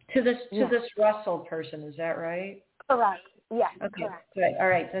 To this Russell person, is that right? Correct. Yes, okay, correct. Good. All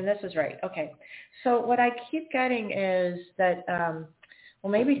right, then this is right. Okay. So what I keep getting is that,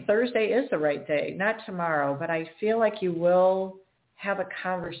 well, maybe Thursday is the right day, not tomorrow, but I feel like you will have a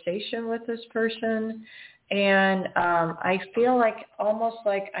conversation with this person. And I feel like almost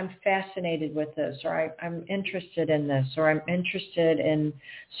like I'm fascinated with this, or I'm interested in this, or I'm interested in.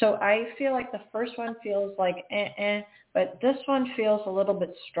 So I feel like the first one feels like but this one feels a little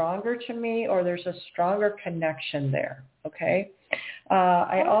bit stronger to me, or there's a stronger connection there. Okay.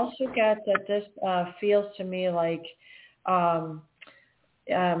 I also get that this feels to me like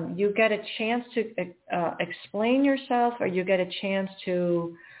you get a chance to explain yourself, or you get a chance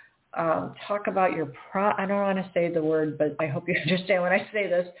to talk about your I don't want to say the word, but I hope you understand when I say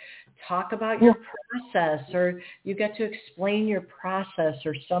this. Talk about your process, or you get to explain your process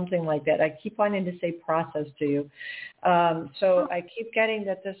or something like that. I keep wanting to say process to you. So I keep getting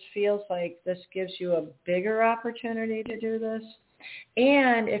that this feels like this gives you a bigger opportunity to do this.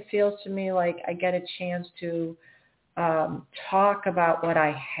 And it feels to me like I get a chance to talk about what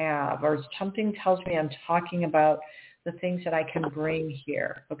I have, or something tells me I'm talking about the things that I can bring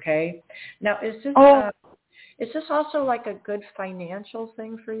here. Okay. Now, is this also like a good financial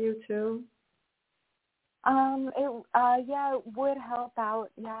thing for you too? It would help out.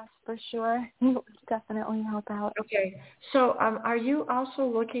 Yes, for sure. It would definitely help out. Okay. So, are you also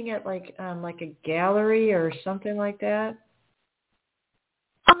looking at like a gallery or something like that?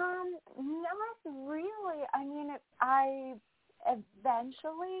 Not really. I mean, I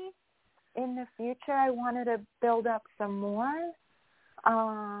eventually, in the future, I wanted to build up some more.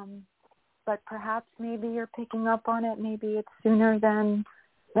 But perhaps maybe you're picking up on it. Maybe it's sooner than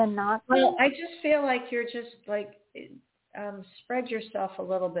not. Well, I just feel like you're just like spread yourself a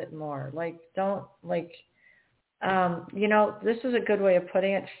little bit more. Like, don't like. This is a good way of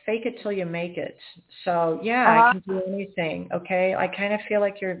putting it. Fake it till you make it. So, I can do anything, okay? I kind of feel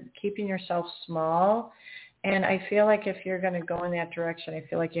like you're keeping yourself small, and I feel like if you're going to go in that direction, I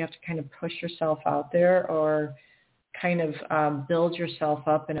feel like you have to kind of push yourself out there, or kind of build yourself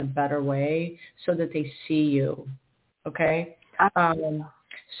up in a better way so that they see you, okay? Go,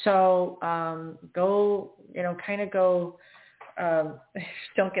 kind of go,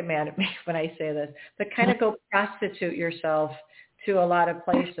 don't get mad at me when I say this, but kind of go prostitute yourself to a lot of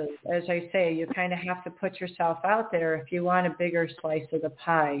places. As I say, you kind of have to put yourself out there if you want a bigger slice of the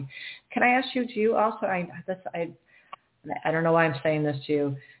pie. Can I ask you, do you also, I don't know why I'm saying this to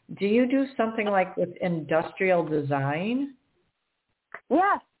you, do you do something like with industrial design?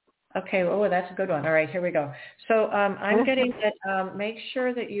 Yes. Okay, that's a good one. All right, here we go. So I'm getting that make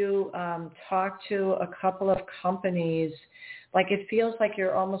sure that you talk to a couple of companies. Like, it feels like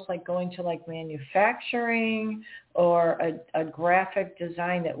you're almost like going to like manufacturing, or a graphic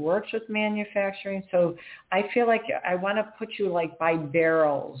design that works with manufacturing. So I feel like I want to put you like by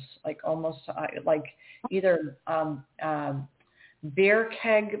barrels, like almost like either beer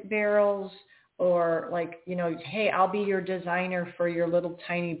keg barrels, or like, hey, I'll be your designer for your little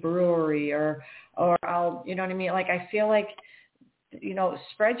tiny brewery, or I'll, you know what I mean? Like, I feel like,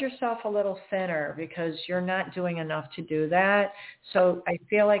 spread yourself a little thinner, because you're not doing enough to do that. So I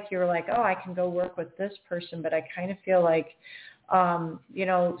feel like you're like, I can go work with this person, but I kind of feel like,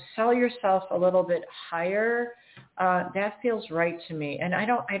 sell yourself a little bit higher. That feels right to me. And I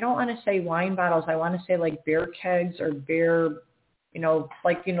don't want to say wine bottles. I want to say like beer kegs, or beer,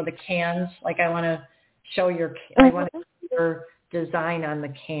 the cans. Like, I want to show I want to see your design on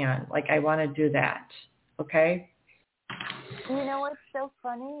the can. Like, I want to do that. Okay. You know what's so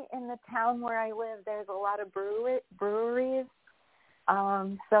funny? In the town where I live, there's a lot of breweries.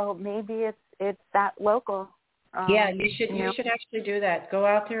 So maybe it's that local. You should actually do that. Go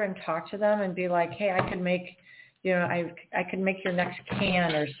out there and talk to them and be like, hey, I can make, I can make your next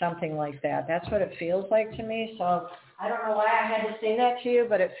can or something like that. That's what it feels like to me. So I don't know why I had to say that to you,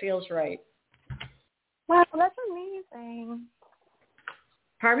 but it feels right. Wow, that's amazing.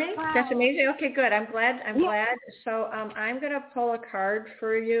 Pardon me? Wow. That's amazing. Okay, good. I'm glad. So I'm going to pull a card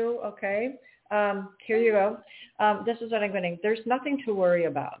for you, okay? Here you go. This is what I'm getting. There's nothing to worry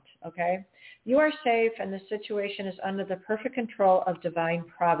about, okay? You are safe, and the situation is under the perfect control of divine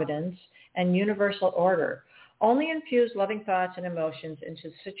providence and universal order. Only infuse loving thoughts and emotions into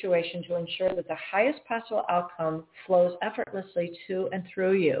the situation to ensure that the highest possible outcome flows effortlessly to and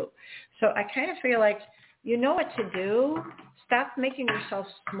through you. So I kind of feel like you know what to do. Stop making yourself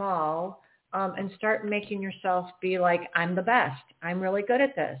small. and start making yourself be like, I'm the best. I'm really good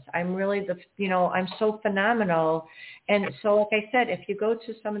at this. I'm really I'm so phenomenal. And so, like I said, if you go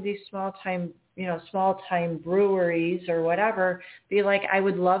to some of these small time breweries or whatever, be like, I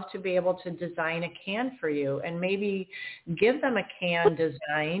would love to be able to design a can for you, and maybe give them a can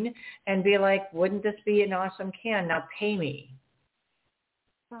design and be like, wouldn't this be an awesome can? Now pay me.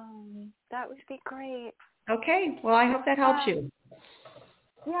 That would be great. Okay. Well, I hope that helps you.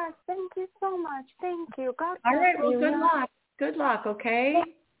 Yes, thank you so much. Thank you. God bless All right. Well, you. good luck. Good luck, okay?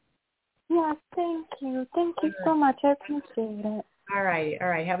 Yes, thank you. Thank you so much. I appreciate it. All right. All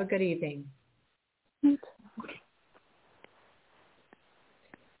right. Have a good evening. You too.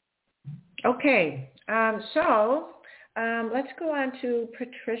 Okay. So let's go on to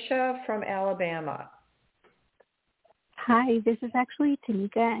Patricia from Alabama. Hi, this is actually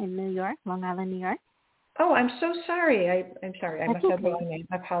Tanika in New York, Long Island, New York. Oh, I'm so sorry. I'm sorry. I That's must have the okay. wrong name.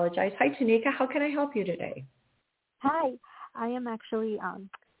 I apologize. Hi, Tanika. How can I help you today? Hi, I am actually, I'm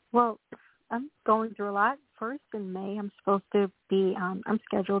going through a lot. First in May, I'm supposed to be, I'm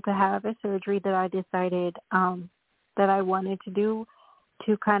scheduled to have a surgery that I decided that I wanted to do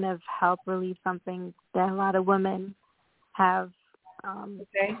to kind of help relieve something that a lot of women have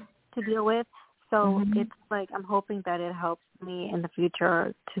to deal with. So it's like I'm hoping that it helps me in the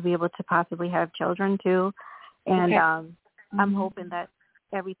future to be able to possibly have children too. And I'm hoping that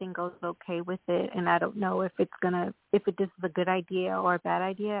everything goes okay with it. And I don't know if this is a good idea or a bad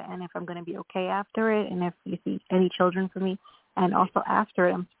idea, and if I'm going to be okay after it, and if you see any children for me. And also after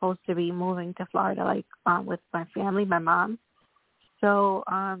it, I'm supposed to be moving to Florida, with my family, my mom. So,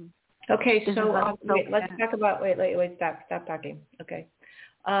 okay. So wait, let's talk about, wait, stop talking. Okay.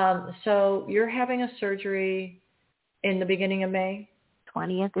 So you're having a surgery in the beginning of May?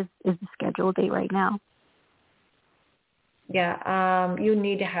 20th is the scheduled date right now. Yeah. You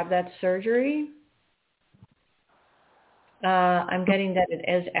need to have that surgery. I'm getting that it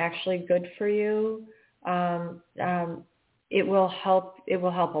is actually good for you. It will help. It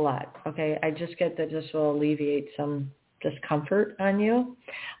will help a lot. Okay. I just get that this will alleviate some discomfort on you.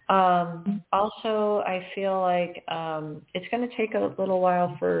 Also, I feel like it's going to take a little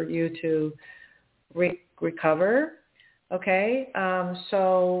while for you to recover. Okay.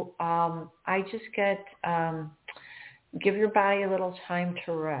 So I just get give your body a little time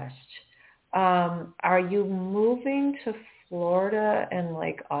to rest. Are you moving to Florida in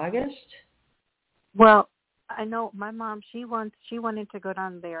August? Well, I know my mom, she wanted to go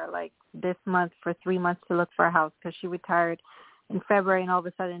down there this month for 3 months to look for a house because she retired in February and all of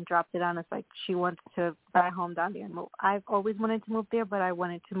a sudden dropped it on us she wants to buy a home down there and move. I've always wanted to move there, but I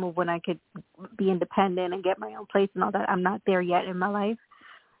wanted to move when I could be independent and get my own place and all that. I'm not there yet in my life.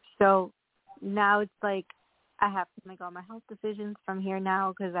 So now it's I have to make all my health decisions from here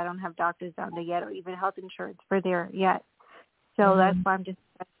now because I don't have doctors down there yet or even health insurance for there yet. So that's why I'm just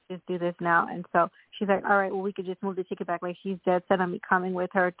do this now. And so she's like, all right, well, we could just move the ticket back. She's dead set on me coming with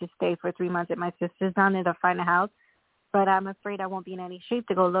her to stay for 3 months at my sister's down there to find a house. But I'm afraid I won't be in any shape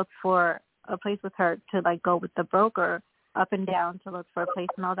to go look for a place with her to go with the broker up and down to look for a place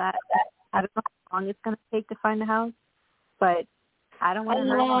and all that. I don't know how long it's going to take to find a house, but I don't want to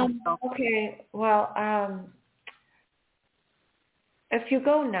hurt myself. Okay. Well, if you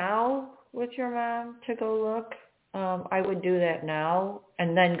go now with your mom to go look, I would do that now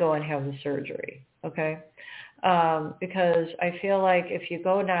and then go and have the surgery, okay? Because I feel like if you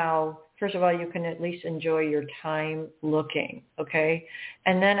go now, first of all, you can at least enjoy your time looking, okay?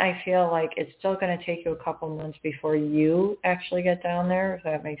 And then I feel like it's still going to take you a couple months before you actually get down there, if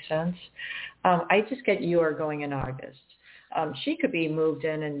that makes sense. I just get you are going in August. She could be moved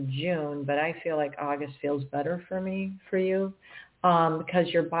in June, but I feel like August feels better for you because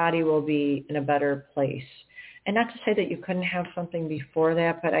your body will be in a better place. And not to say that you couldn't have something before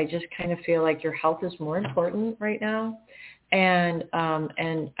that, but I just kind of feel like your health is more important right now. And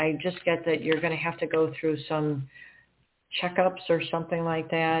I just get that you're going to have to go through some checkups or something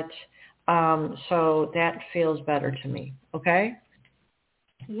like that. So that feels better to me. Okay?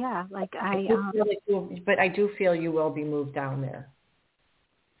 Yeah, but I do feel you will be moved down there.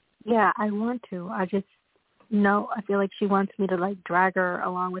 Yeah, I want to. I just I feel like she wants me to drag her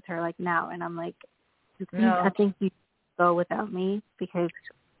along with her now. And I'm no. I think you go without me because.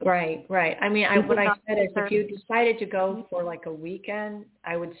 Right. I mean, what I said is if you decided to go for a weekend,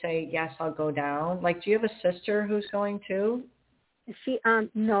 I would say, yes, I'll go down. Do you have a sister who's going too? She,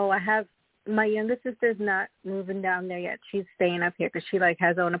 no, I have my younger sister's not moving down there yet. She's staying up here because she like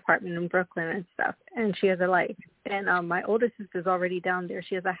has her own apartment in Brooklyn and stuff, and she has a life. And my older sister's already down there.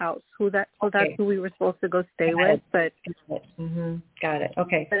 She has a house. That's who we were supposed to go stay with. But got it.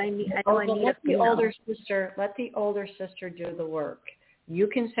 Okay. But I need let the older sister do the work. You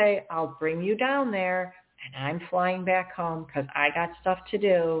can say, "I'll bring you down there, and I'm flying back home because I got stuff to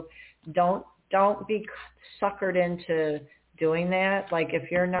do." Don't be suckered into doing that. Like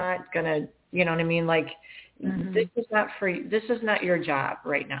if you're not gonna, you know what I mean? Like this is not free. This is not your job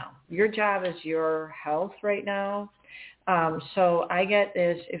right now. Your job is your health right now. So I get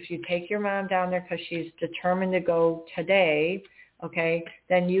this. If you take your mom down there because she's determined to go today, okay,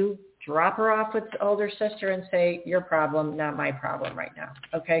 then you drop her off with the older sister and say, your problem, not my problem right now,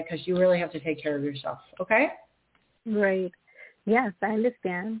 okay? Because you really have to take care of yourself, okay? Right. Yes, I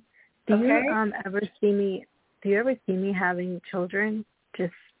understand. Do you ever see me? Do you ever see me having children?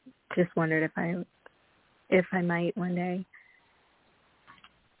 Just wondered if I might one day.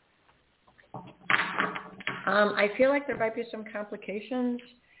 I feel like there might be some complications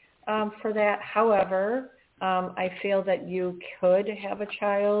for that. However, I feel that you could have a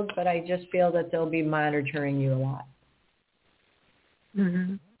child, but I just feel that they'll be monitoring you a lot.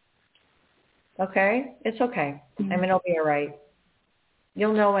 Okay? It's okay. I mean, it'll be all right.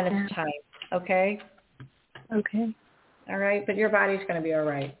 You'll know when it's time, okay? Okay. All right? But your body's going to be all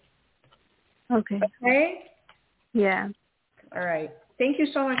right. Okay. Okay? Yeah. All right. Thank you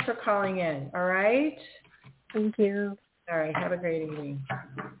so much for calling in, all right? Thank you. All right. Have a great evening.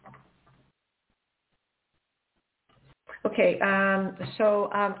 Okay. So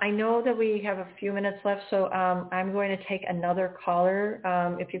I know that we have a few minutes left, so I'm going to take another caller.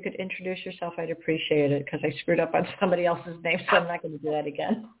 If you could introduce yourself, I'd appreciate it because I screwed up on somebody else's name, so I'm not going to do that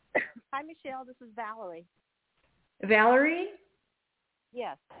again. Hi, Michelle. This is Valerie. Valerie?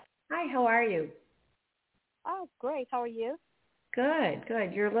 Yes. Hi. How are you? Oh, great. How are you? Good.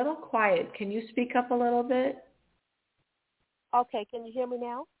 Good. You're a little quiet. Can you speak up a little bit? Okay. Can you hear me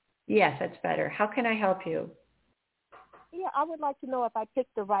now? Yes, that's better. How can I help you? Yeah, I would like to know if I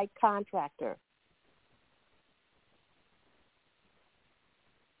picked the right contractor.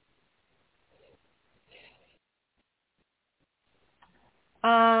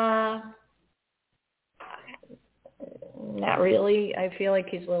 Not really. I feel like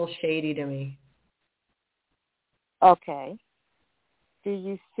he's a little shady to me. Okay. Do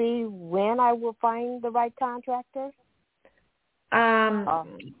you see when I will find the right contractor?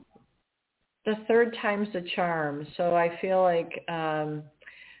 The third time's the charm. So I feel like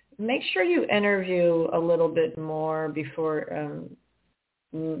make sure you interview a little bit more before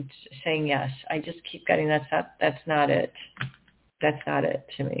saying yes. I just keep getting that's not it. That's not it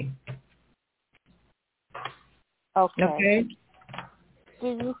to me. Okay. Do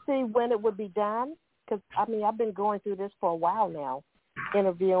you see when it would be done? Because, I mean, I've been going through this for a while now,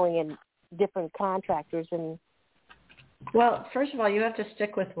 interviewing in different contractors. Well, first of all, you have to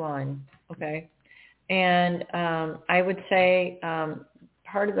stick with one, okay? And I would say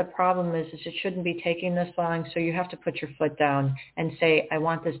part of the problem is it shouldn't be taking this long, so you have to put your foot down and say, I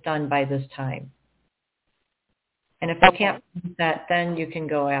want this done by this time. And if they can't do that, then you can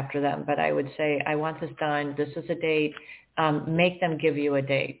go after them. But I would say, I want this done. This is a date. Make them give you a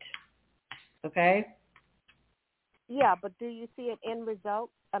date. Okay? Yeah, but do you see an end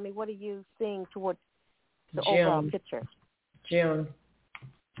result? I mean, what are you seeing towards the June. overall picture? June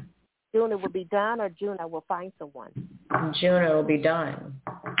it will be done, or June I will find someone? June it will be done.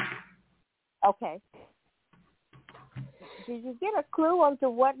 Okay. Did you get a clue onto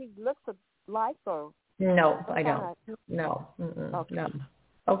what he looks like, or? No, I don't. No. Okay. No.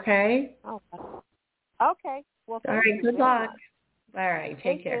 Okay? Okay. Well, all right, good luck. All right,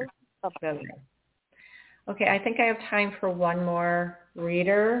 take care. Bye-bye. Okay, I think I have time for one more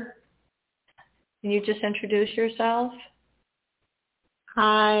reader. Can you just introduce yourself?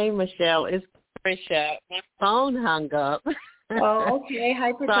 Hi, Michelle. It's Patricia. My phone hung up. Oh, okay.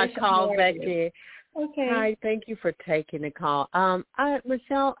 Hi, Patricia. So I called back in. Okay. Hi, thank you for taking the call.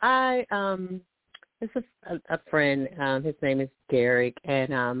 Michelle, it's a friend. His name is Derek,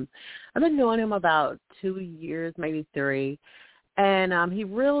 and I've been knowing him about 2 years, maybe 3. And he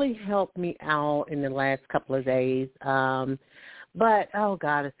really helped me out in the last couple of days. But, oh,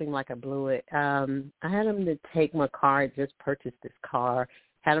 God, it seemed like I blew it. I had him to take my car. I just purchased this car.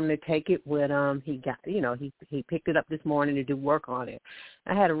 Had him to take it with him. He got, he picked it up this morning to do work on it.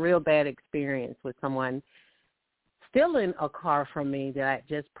 I had a real bad experience with someone stealing a car from me that I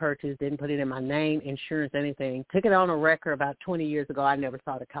just purchased, didn't put it in my name, insurance, anything. Took it on a record about 20 years ago. I never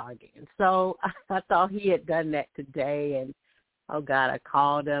saw the car again. So I thought he had done that today, and oh, God, I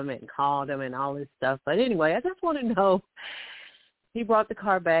called him and all this stuff. But anyway, I just want to know, he brought the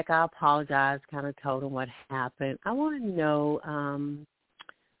car back. I apologized, kind of told him what happened. I want to know,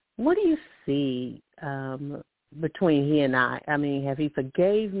 what do you see between he and I? I mean, have he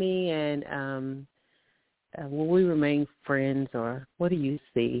forgave me, and will we remain friends, or what do you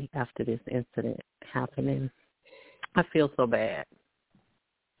see after this incident happening? I feel so bad.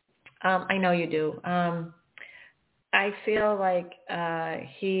 I know you do. I feel like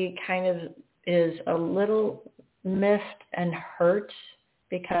he kind of is a little missed and hurt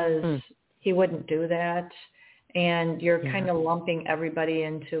because he wouldn't do that. And you're kind of lumping everybody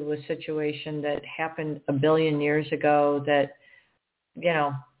into a situation that happened a billion years ago that, you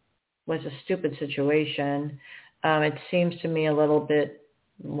know, was a stupid situation. It seems to me a little bit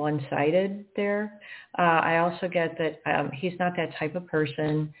one-sided there. I also get that he's not that type of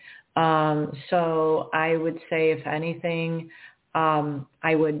person. So I would say, if anything,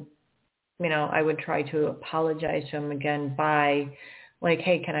 I would try to apologize to him again by, like,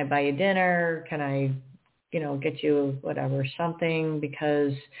 hey, can I buy you dinner? Can I, get you whatever, something?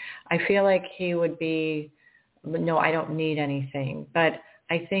 Because I feel like he would be, no, I don't need anything. But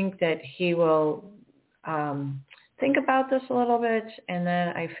I think that he will think about this a little bit, and then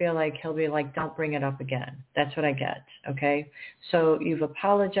I feel like he'll be like, don't bring it up again. That's what I get, okay? So you've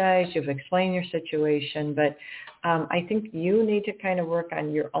apologized, you've explained your situation, but I think you need to kind of work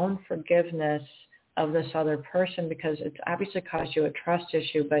on your own forgiveness of this other person, because it's obviously caused you a trust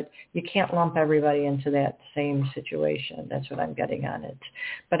issue, but you can't lump everybody into that same situation. That's what I'm getting on it.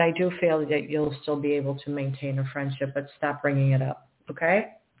 But I do feel that you'll still be able to maintain a friendship, but stop bringing it up,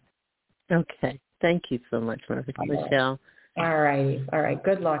 okay? Okay. Thank you so much, Michelle. All right. All right.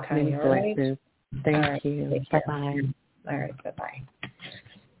 Good luck, honey. All right. Thank you. Bye-bye. All right. Bye-bye.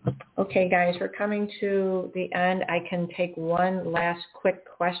 Okay, guys, we're coming to the end. I can take one last quick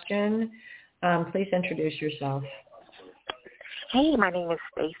question. Please introduce yourself. Hey, my name is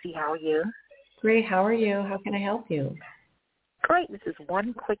Stacy. How are you? Great. How are you? How can I help you? Great. This is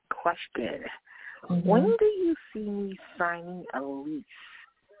one quick question. Mm-hmm. When do you see me signing a lease?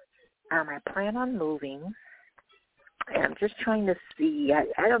 I plan on moving, and I'm just trying to see. I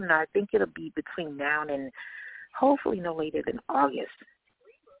don't know. I think it'll be between now and hopefully no later than August.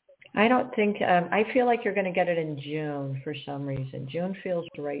 I don't think. I feel like you're going to get it in June for some reason. June feels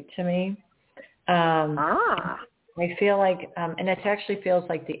right to me. I feel like, and it actually feels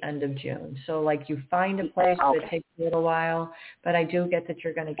like the end of June. So like you find a place, but it takes a little while. But I do get that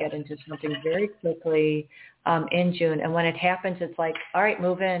you're going to get into something very quickly in June. And when it happens, it's like, all right,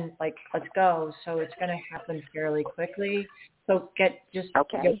 move in, like, let's go. So it's going to happen fairly quickly. So you're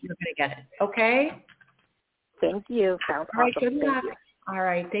going to get it. Okay? Thank you. Sounds all right, awesome. good luck. All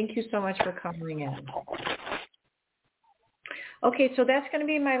right. Thank you so much for calling in. Okay, so that's going to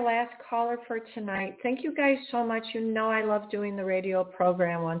be my last caller for tonight. Thank you guys so much. You know I love doing the radio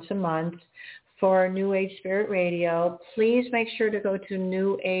program once a month for New Age Spirit Radio. Please make sure to go to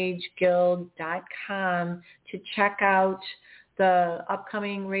newageguild.com to check out the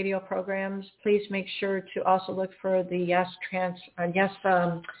upcoming radio programs. Please make sure to also look for the Yes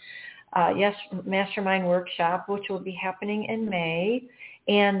Mastermind Workshop, which will be happening in May.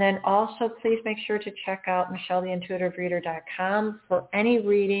 And then also please make sure to check out MichelleTheIntuitiveReader.com for any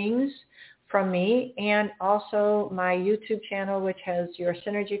readings from me, and also my YouTube channel, which has Your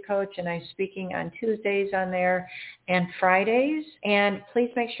Synergy Coach, and I'm speaking on Tuesdays on there and Fridays. And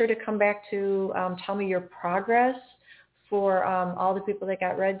please make sure to come back to tell me your progress for all the people that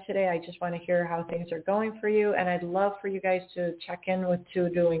got read today. I just want to hear how things are going for you. And I'd love for you guys to check in to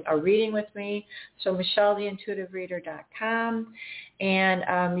doing a reading with me. So MichelleTheIntuitiveReader.com.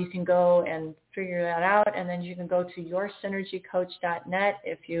 And you can go and figure that out. And then you can go to YourSynergyCoach.net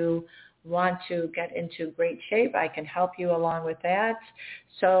if you want to get into great shape. I can help you along with that.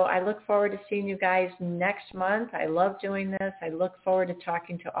 So I look forward to seeing you guys next month. I love doing this. I look forward to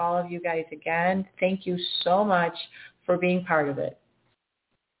talking to all of you guys again. Thank you so much for being part of it.